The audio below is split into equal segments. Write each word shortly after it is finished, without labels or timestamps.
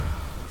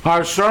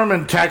Our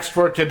sermon text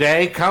for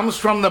today comes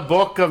from the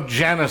book of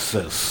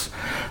Genesis.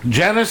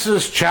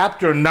 Genesis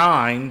chapter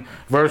 9,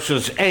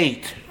 verses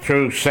 8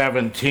 through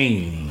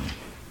 17.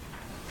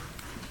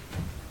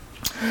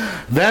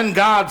 Then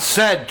God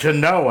said to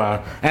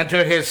Noah and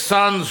to his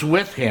sons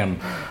with him,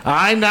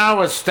 I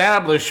now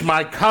establish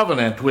my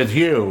covenant with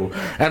you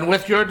and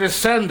with your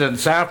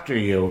descendants after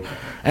you,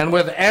 and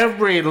with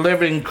every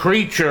living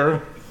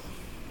creature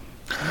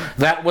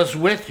that was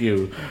with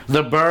you,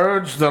 the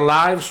birds, the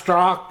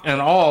livestock,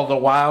 and all the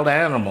wild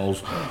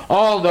animals,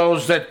 all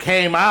those that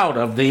came out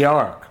of the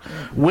ark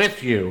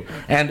with you,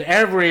 and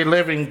every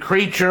living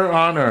creature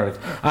on earth.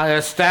 I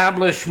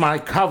establish my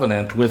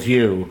covenant with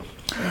you.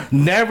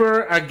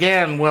 Never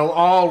again will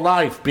all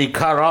life be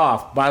cut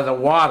off by the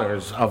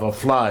waters of a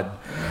flood.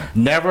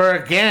 Never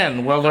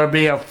again will there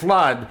be a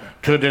flood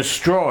to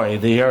destroy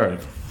the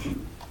earth.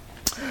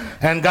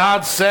 And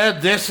God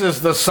said, this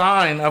is the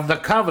sign of the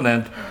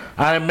covenant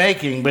I am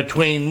making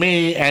between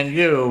me and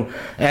you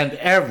and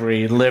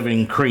every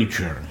living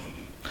creature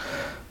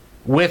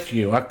with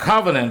you, a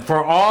covenant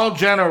for all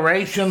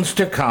generations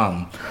to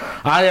come.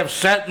 I have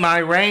set my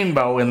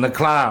rainbow in the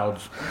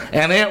clouds,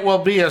 and it will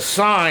be a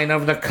sign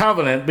of the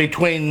covenant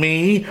between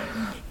me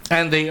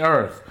and the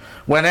earth.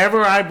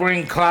 Whenever I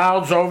bring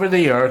clouds over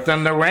the earth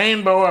and the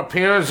rainbow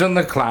appears in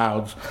the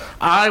clouds,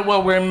 I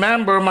will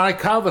remember my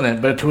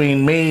covenant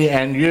between me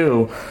and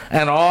you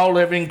and all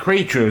living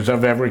creatures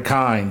of every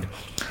kind.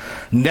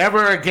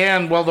 Never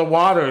again will the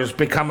waters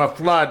become a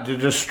flood to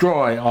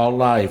destroy all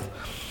life.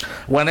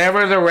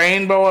 Whenever the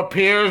rainbow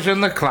appears in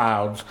the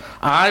clouds,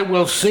 I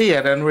will see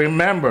it and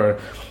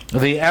remember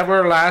the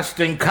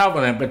everlasting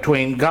covenant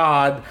between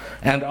God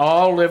and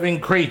all living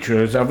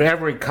creatures of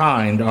every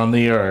kind on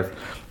the earth.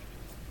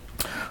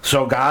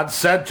 So God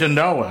said to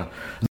Noah,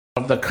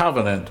 of the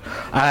covenant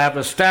I have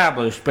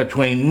established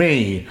between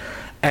me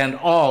and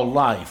all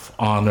life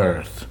on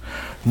earth.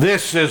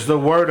 This is the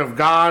word of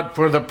God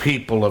for the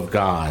people of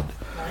God.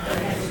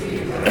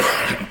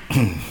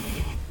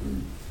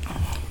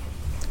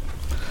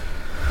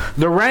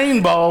 The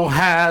rainbow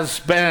has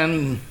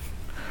been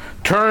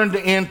turned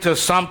into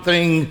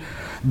something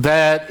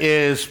that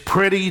is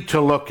pretty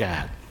to look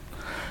at.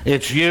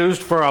 It's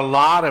used for a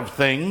lot of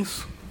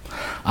things.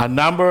 A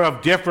number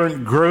of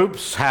different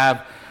groups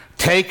have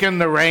taken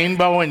the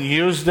rainbow and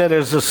used it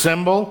as a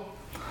symbol.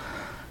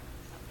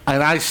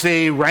 And I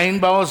see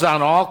rainbows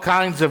on all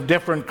kinds of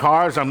different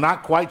cars. I'm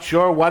not quite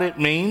sure what it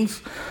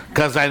means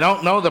because I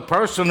don't know the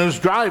person who's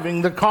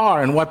driving the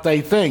car and what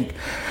they think.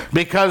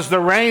 Because the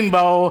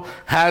rainbow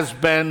has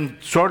been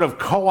sort of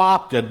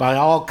co-opted by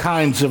all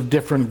kinds of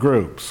different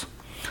groups.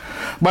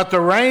 But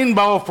the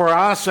rainbow for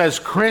us as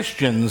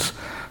Christians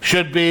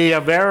should be a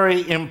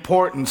very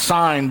important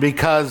sign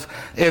because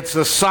it's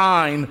a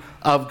sign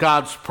of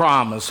God's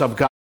promise,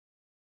 of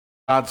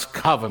God's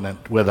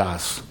covenant with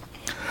us.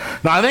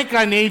 Now, I think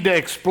I need to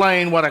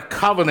explain what a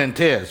covenant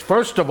is.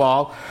 First of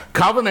all,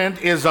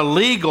 covenant is a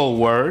legal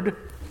word.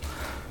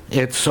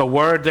 It's a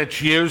word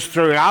that's used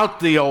throughout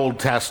the Old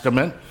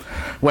Testament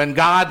when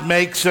God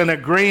makes an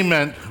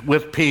agreement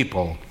with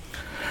people.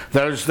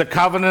 There's the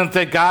covenant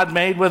that God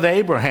made with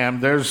Abraham.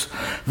 There's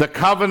the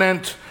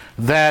covenant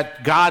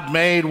that God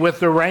made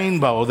with the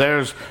rainbow.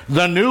 There's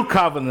the new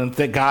covenant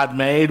that God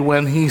made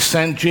when he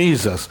sent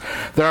Jesus.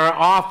 There are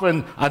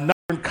often a number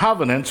of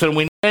covenants, and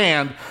we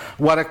understand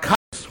what a covenant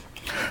is.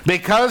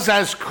 Because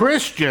as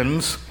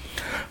Christians,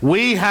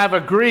 we have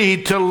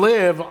agreed to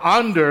live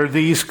under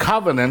these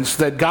covenants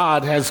that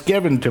God has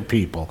given to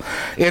people.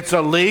 It's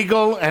a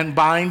legal and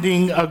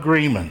binding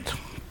agreement.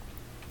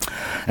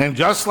 And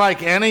just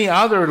like any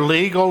other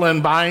legal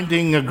and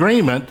binding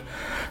agreement,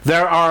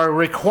 there are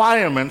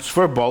requirements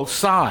for both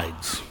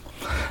sides.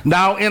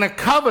 Now, in a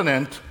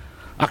covenant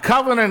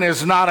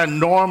is not a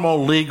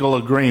normal legal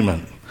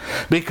agreement,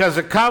 because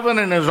a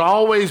covenant is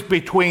always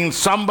between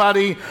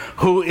somebody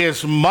who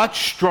is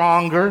much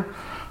stronger,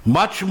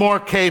 much more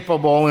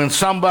capable, and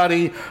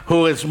somebody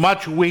who is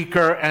much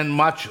weaker and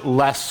much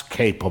less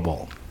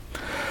capable.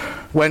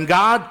 When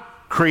God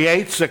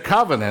creates a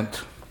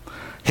covenant,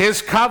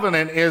 his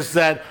covenant is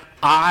that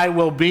I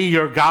will be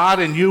your God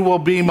and you will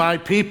be my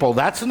people.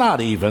 That's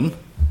not even.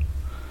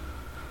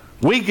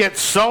 We get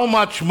so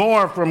much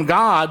more from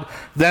God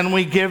than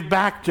we give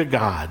back to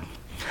God.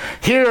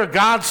 Here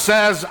God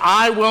says,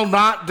 I will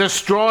not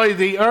destroy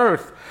the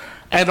earth,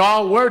 and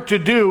all we're to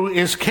do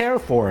is care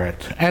for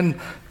it and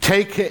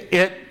take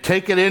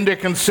it into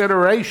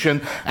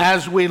consideration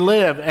as we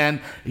live and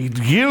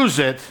use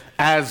it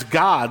as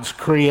God's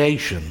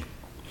creation.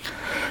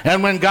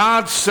 And when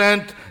God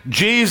sent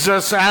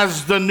Jesus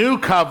as the new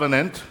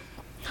covenant,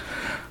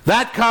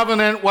 that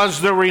covenant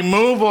was the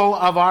removal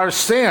of our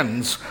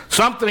sins,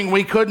 something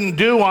we couldn't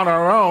do on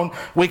our own,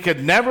 we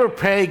could never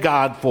pay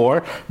God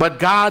for, but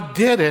God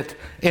did it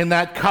in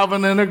that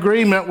covenant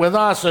agreement with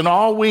us, and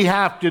all we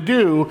have to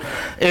do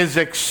is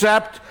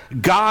accept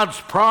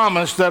God's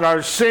promise that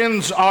our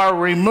sins are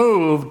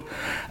removed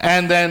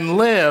and then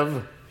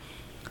live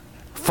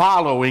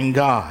following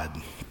God.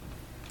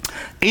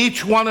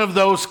 Each one of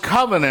those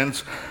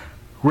covenants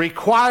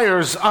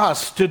requires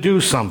us to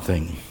do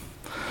something.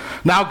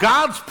 Now,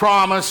 God's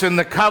promise in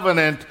the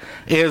covenant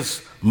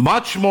is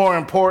much more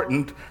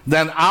important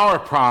than our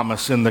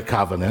promise in the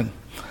covenant.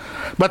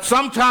 But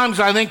sometimes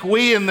I think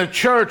we in the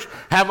church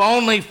have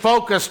only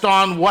focused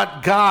on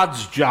what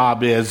God's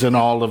job is in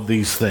all of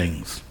these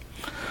things.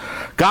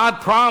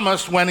 God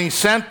promised when he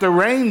sent the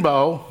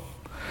rainbow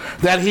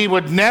that he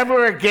would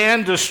never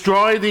again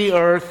destroy the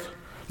earth,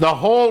 the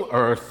whole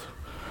earth,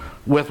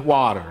 with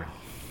water.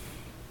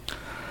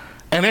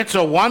 And it's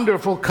a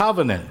wonderful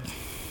covenant.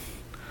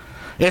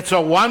 It's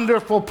a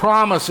wonderful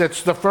promise.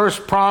 It's the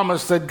first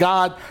promise that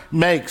God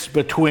makes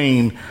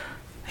between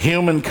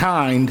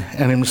humankind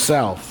and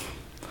himself.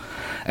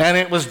 And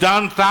it was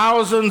done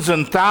thousands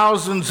and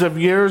thousands of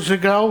years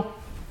ago.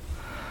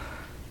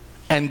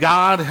 And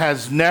God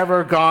has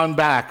never gone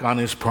back on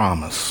his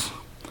promise.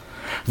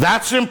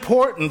 That's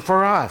important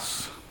for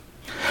us.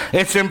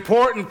 It's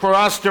important for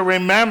us to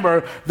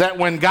remember that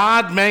when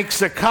God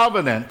makes a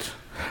covenant,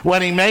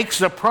 when he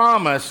makes a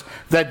promise,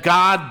 that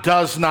God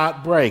does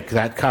not break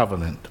that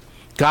covenant.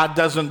 God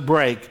doesn't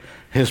break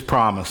his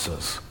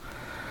promises.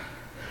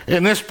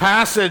 In this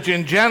passage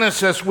in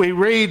Genesis, we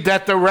read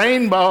that the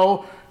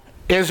rainbow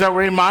is a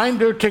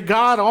reminder to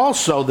God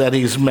also that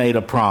he's made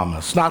a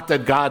promise. Not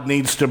that God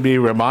needs to be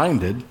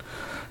reminded.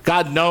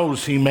 God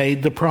knows he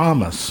made the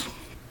promise.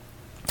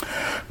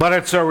 But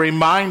it's a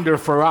reminder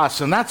for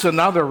us, and that's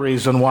another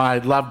reason why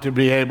I'd love to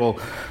be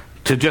able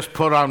to just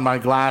put on my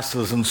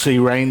glasses and see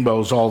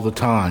rainbows all the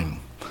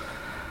time.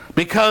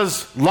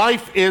 Because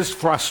life is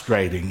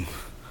frustrating.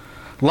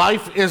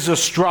 Life is a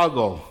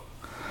struggle.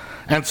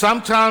 And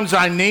sometimes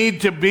I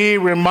need to be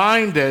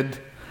reminded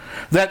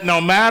that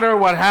no matter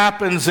what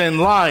happens in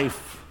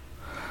life,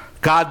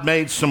 God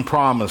made some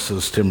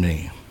promises to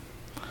me.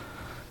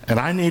 And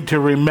I need to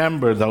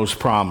remember those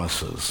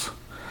promises.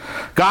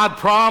 God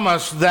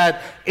promised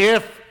that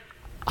if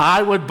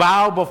I would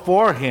bow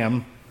before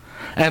him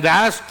and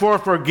ask for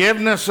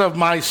forgiveness of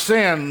my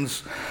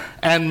sins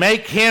and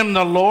make him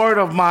the Lord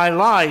of my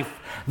life,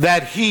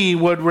 that he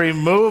would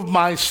remove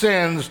my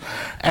sins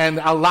and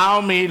allow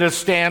me to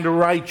stand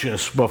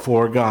righteous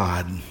before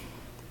God.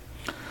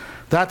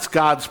 That's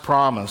God's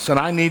promise, and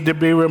I need to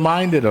be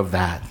reminded of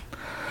that.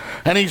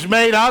 And he's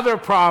made other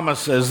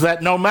promises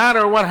that no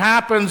matter what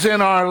happens in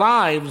our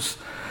lives,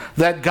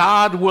 that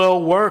God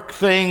will work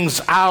things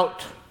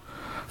out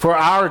for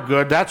our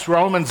good. That's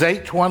Romans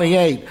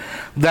 8:28.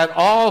 That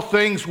all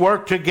things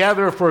work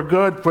together for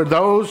good for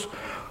those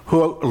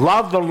who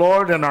love the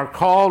Lord and are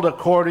called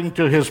according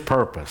to his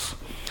purpose.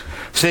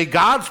 See,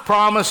 God's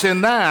promise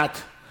in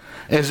that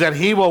is that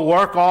he will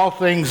work all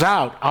things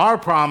out. Our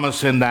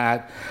promise in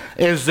that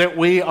is that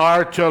we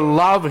are to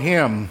love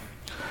him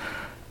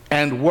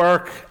and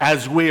work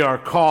as we are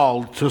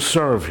called to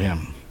serve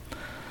him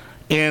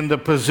in the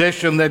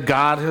position that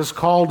God has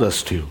called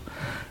us to,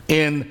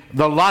 in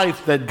the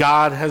life that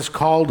God has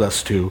called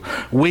us to.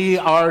 We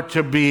are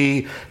to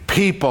be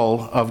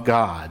people of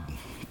God.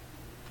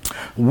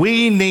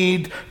 We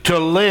need to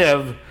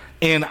live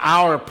in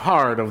our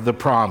part of the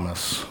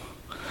promise.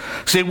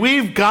 See,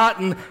 we've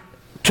gotten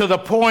to the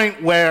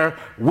point where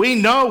we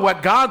know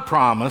what God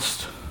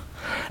promised,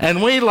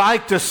 and we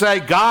like to say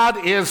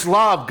God is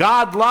love.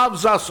 God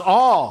loves us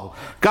all.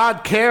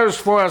 God cares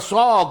for us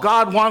all.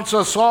 God wants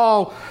us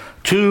all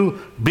to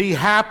be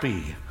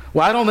happy.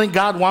 Well, I don't think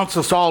God wants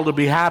us all to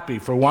be happy,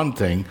 for one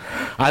thing.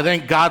 I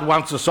think God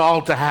wants us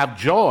all to have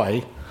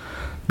joy,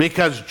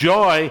 because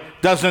joy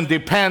doesn't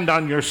depend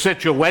on your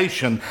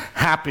situation.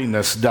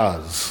 Happiness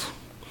does.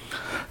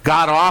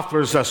 God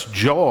offers us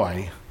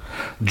joy.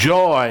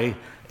 Joy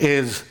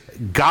is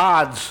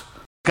God's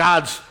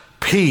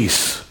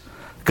peace,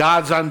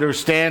 God's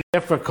understanding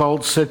of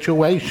difficult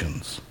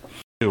situations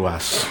to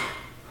us.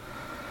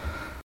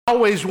 I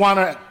always want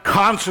to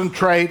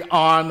concentrate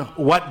on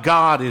what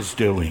God is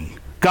doing,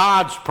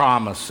 God's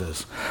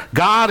promises.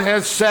 God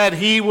has said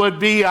he would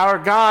be our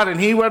God and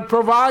he would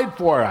provide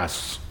for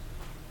us.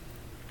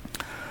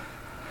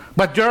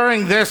 But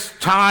during this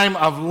time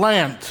of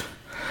Lent,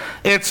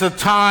 it's a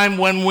time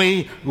when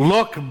we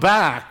look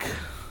back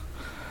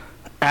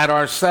at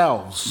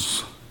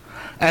ourselves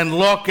and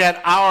look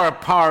at our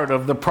part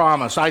of the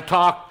promise. I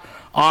talked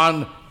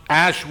on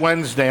Ash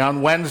Wednesday,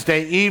 on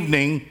Wednesday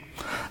evening,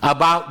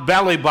 about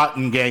belly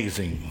button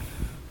gazing,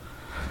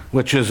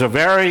 which is a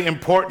very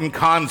important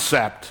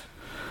concept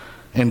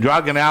in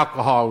drug and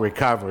alcohol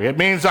recovery. It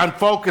means I'm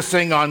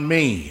focusing on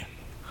me.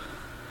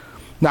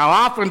 Now,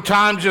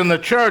 oftentimes in the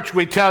church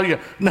we tell you,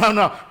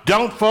 no,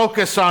 don't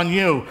focus on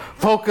you.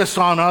 Focus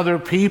on other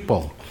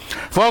people.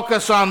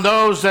 Focus on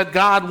those that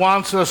God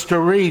wants us to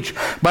reach.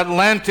 But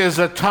Lent is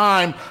a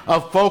time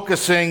of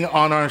focusing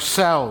on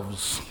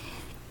ourselves.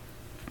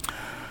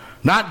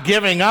 Not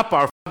giving up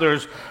our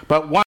others,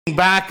 but looking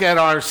back at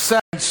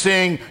ourselves and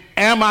saying,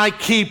 am I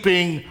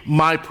keeping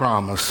my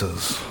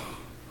promises?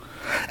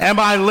 Am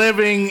I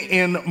living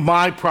in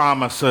my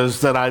promises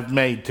that I've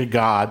made to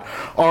God,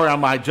 or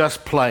am I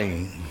just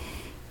playing?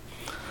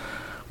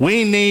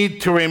 We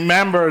need to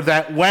remember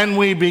that when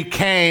we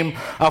became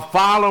a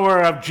follower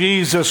of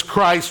Jesus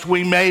Christ,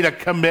 we made a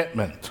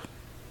commitment.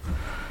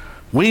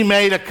 We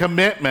made a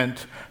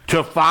commitment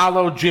to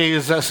follow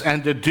Jesus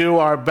and to do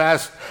our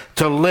best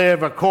to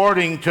live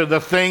according to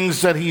the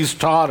things that he's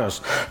taught us,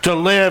 to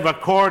live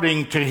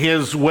according to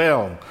his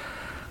will.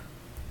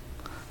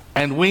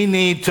 And we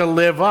need to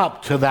live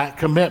up to that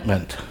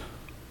commitment.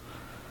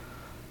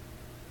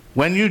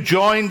 When you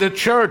joined the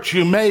church,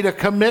 you made a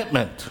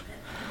commitment.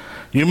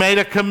 You made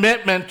a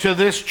commitment to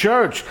this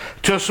church,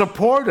 to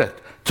support it,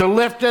 to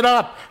lift it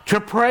up, to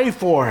pray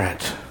for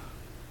it.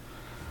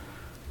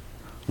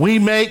 We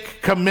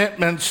make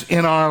commitments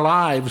in our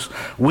lives.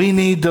 We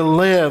need to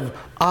live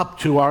up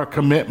to our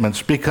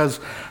commitments because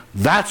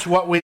that's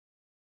what we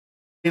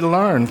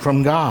learn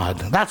from God.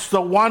 That's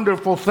the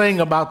wonderful thing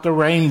about the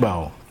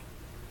rainbow.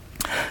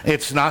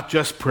 It's not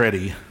just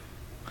pretty.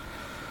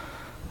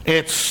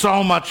 It's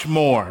so much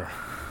more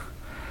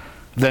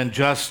than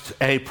just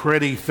a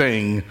pretty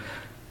thing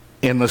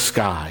in the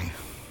sky.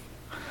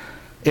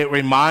 It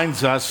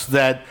reminds us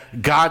that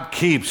God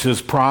keeps his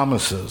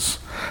promises,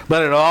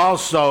 but it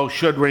also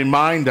should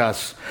remind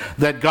us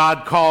that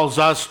God calls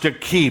us to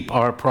keep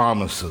our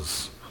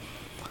promises.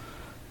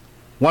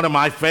 One of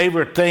my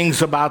favorite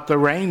things about the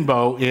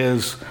rainbow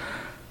is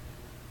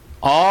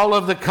all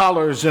of the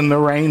colors in the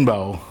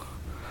rainbow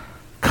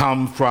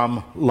come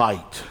from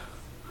light.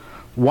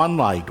 One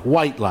light,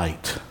 white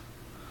light.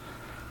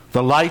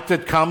 The light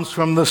that comes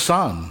from the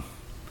sun.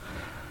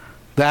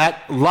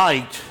 That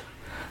light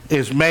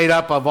is made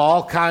up of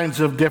all kinds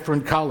of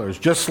different colors.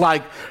 Just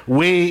like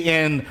we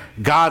in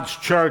God's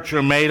church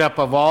are made up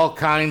of all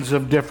kinds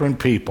of different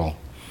people.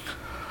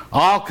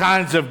 All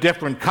kinds of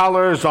different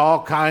colors,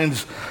 all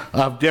kinds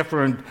of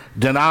different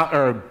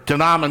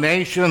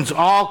denominations,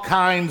 all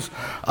kinds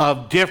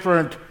of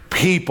different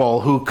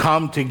people who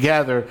come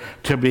together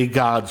to be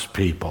God's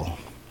people.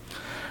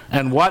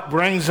 And what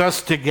brings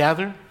us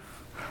together?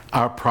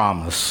 Our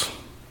promise.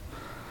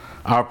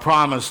 Our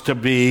promise to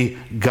be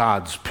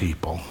God's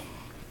people.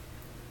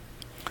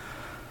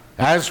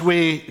 As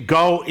we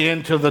go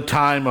into the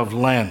time of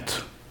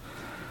Lent,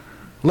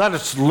 let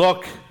us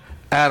look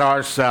at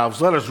ourselves.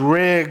 Let us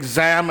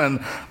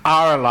re-examine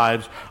our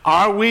lives.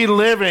 Are we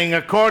living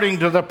according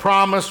to the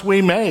promise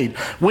we made?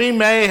 We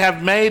may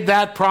have made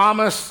that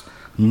promise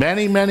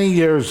many, many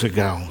years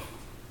ago.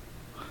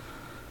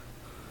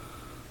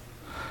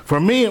 For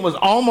me, it was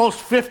almost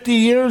 50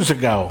 years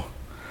ago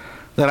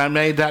that I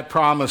made that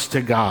promise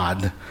to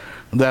God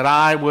that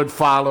I would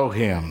follow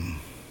him.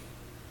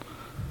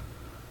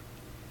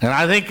 And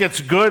I think it's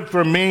good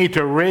for me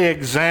to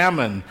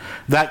re-examine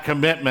that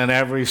commitment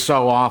every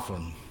so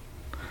often.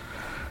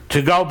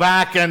 To go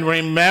back and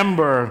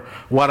remember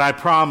what I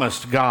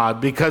promised God,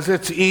 because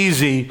it's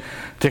easy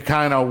to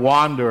kind of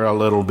wander a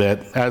little bit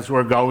as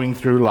we're going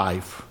through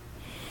life.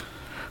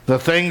 The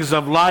things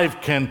of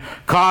life can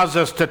cause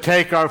us to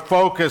take our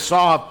focus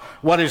off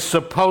what is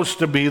supposed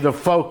to be the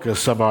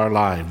focus of our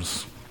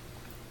lives.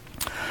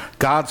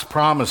 God's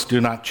promise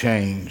do not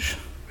change.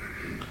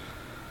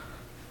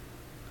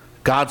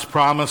 God's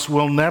promise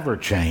will never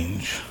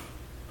change.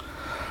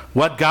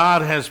 What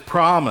God has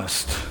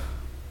promised,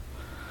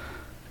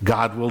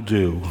 God will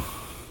do.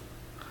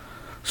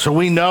 So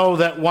we know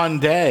that one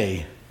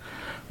day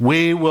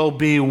we will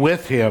be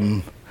with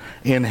him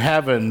in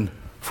heaven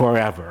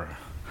forever.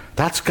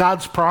 That's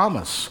God's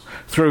promise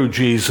through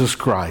Jesus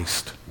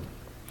Christ.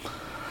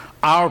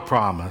 Our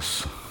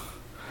promise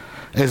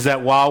is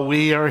that while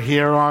we are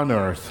here on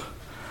earth,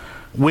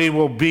 we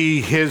will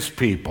be his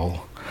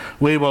people.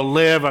 We will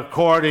live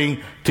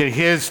according to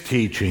his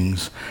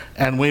teachings,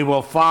 and we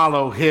will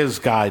follow his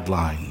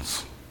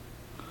guidelines.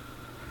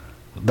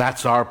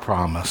 That's our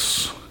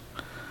promise.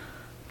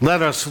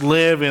 Let us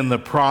live in the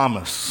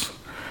promise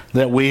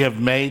that we have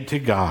made to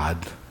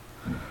God.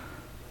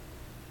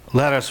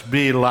 Let us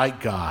be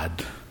like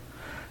God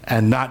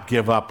and not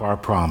give up our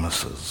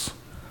promises.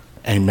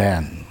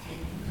 Amen.